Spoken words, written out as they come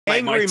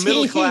Angry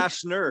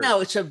middle-class nerd. No,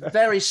 it's a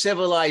very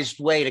civilized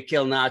way to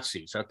kill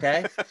Nazis,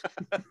 okay?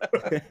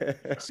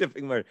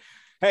 Sipping murder.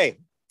 Hey,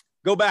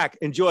 go back,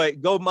 enjoy,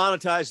 go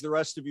monetize the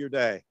rest of your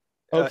day.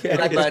 Okay.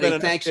 Bye, buddy.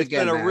 Thanks it's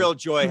again, been a man. real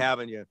joy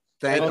having you.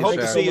 Thank you, hope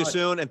to sir. see you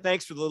soon, and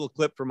thanks for the little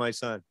clip for my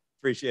son.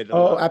 Appreciate it.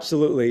 Oh,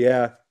 absolutely,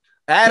 yeah.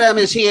 Adam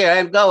is here,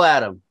 and go,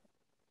 Adam.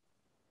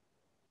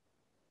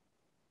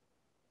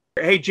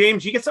 Hey,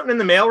 James, you get something in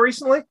the mail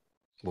recently?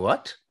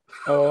 What?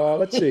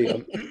 Let's see.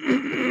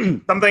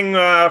 Something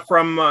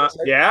from,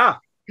 yeah.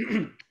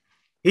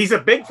 He's a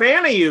big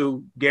fan of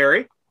you,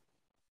 Gary.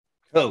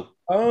 Who?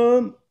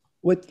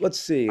 Let's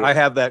see. I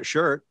have that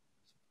shirt.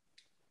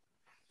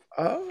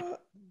 I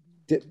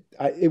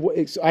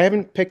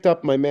haven't picked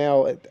up my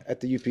mail at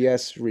the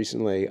UPS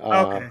recently.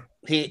 Okay.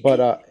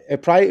 I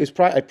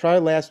probably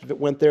last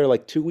went there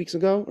like 2 weeks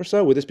ago or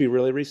so. Would this be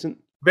really recent?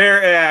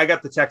 I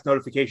got the text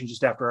notification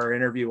just after our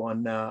interview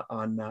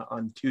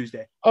on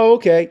Tuesday. Oh,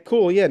 okay,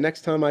 cool. Yeah,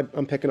 next time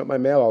I'm picking up my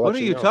mail, I'll What let are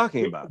you you know.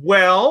 talking about?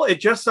 Well, it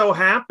just so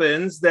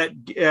happens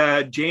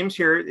that James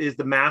here is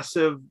the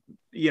massive,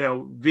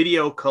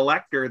 video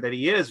collector that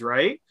he is,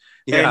 right?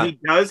 Yeah. And he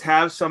does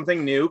have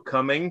something new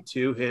coming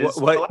to his.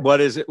 What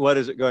is it? What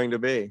is it going to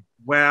be?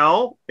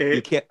 Well,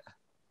 You can't.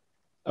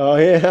 Oh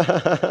yeah.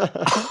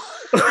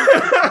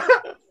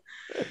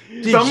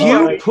 Did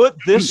you put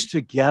this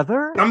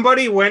together?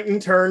 Somebody went and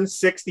turned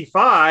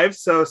 65,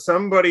 so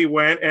somebody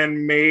went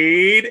and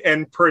made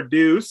and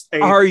produced.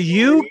 Are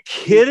you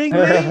kidding me?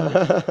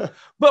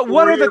 But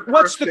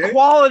what's the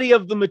quality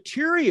of the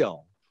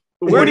material?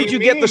 Where did you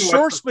get the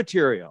source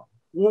material?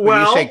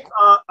 Well,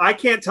 I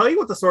can't tell you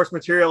what the source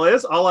material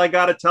is. All I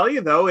got to tell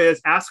you, though,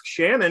 is ask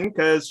Shannon,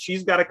 because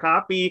she's got a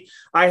copy.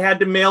 I had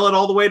to mail it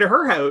all the way to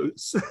her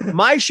house.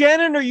 My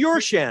Shannon or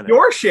your Shannon?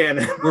 Your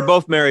Shannon. We're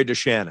both married to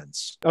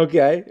Shannons.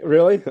 Okay,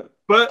 really?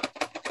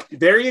 But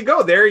there you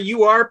go. There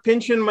you are,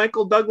 pinching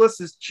Michael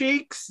Douglas's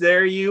cheeks.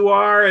 There you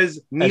are as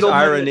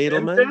Ira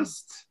Needleman.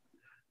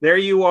 There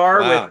you are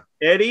with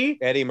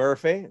Eddie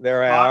Murphy.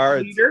 There I are.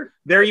 Leader.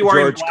 There you are,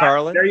 George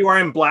Carlin. There you are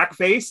in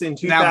blackface in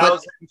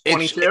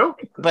 2022.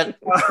 But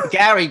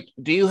Gary,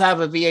 do you have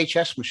a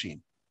VHS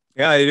machine?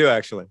 Yeah, I do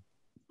actually.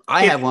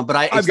 I have one, but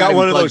I've got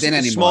one of those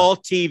small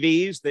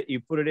TVs that you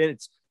put it in.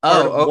 It's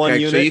one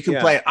unit. So you can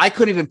play it. I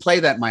couldn't even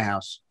play that in my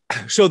house.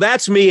 So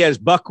that's me as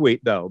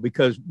Buckwheat, though,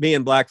 because me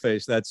and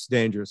blackface, that's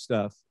dangerous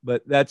stuff.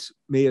 But that's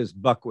me as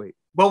Buckwheat.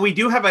 Well, we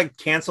do have a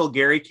cancel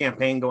Gary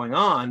campaign going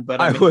on, but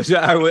I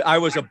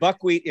was a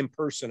Buckwheat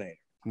impersonator.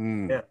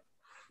 Yeah.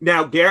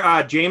 Now,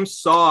 James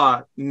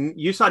saw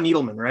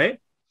Needleman, right?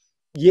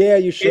 Yeah,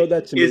 you showed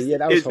that to me. Yeah,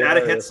 that was Is that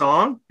a hit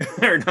song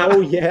or not?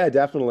 Oh yeah,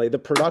 definitely. The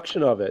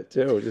production of it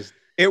too.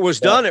 It was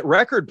done at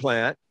Record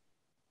Plant,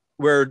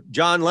 where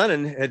John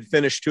Lennon had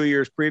finished 2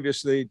 years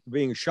previously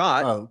being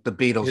shot. Oh, the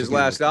Beatles. His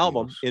last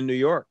album in New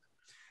York.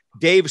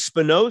 Dave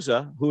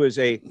Spinoza, who is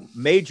a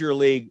major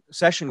league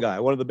session guy,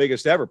 one of the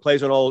biggest ever,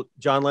 plays on all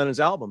John Lennon's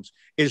albums,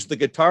 is the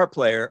guitar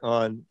player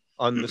on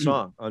the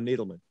song, on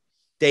Needleman.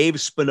 Dave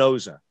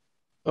Spinoza.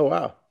 Oh,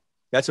 wow.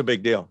 That's a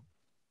big deal.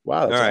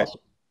 Wow, that's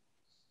awesome.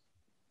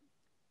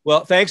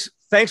 Well, thanks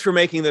for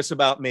making this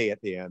about me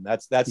at the end.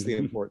 That's the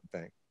important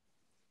thing.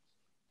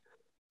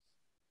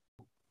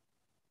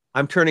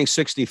 I'm turning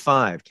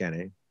 65,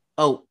 Kenny.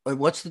 Oh,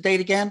 what's the date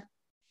again?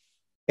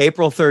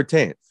 April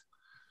 13th.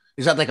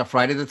 Is that like a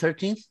Friday the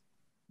 13th?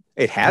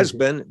 It has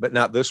been, but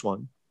not this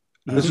one.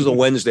 This is a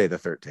Wednesday the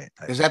 13th.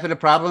 Has that been a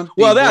problem?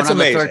 Well, that's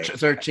amazing.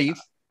 13th.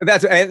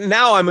 And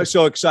now I'm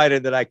so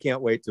excited that I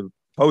can't wait to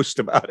post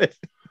about it.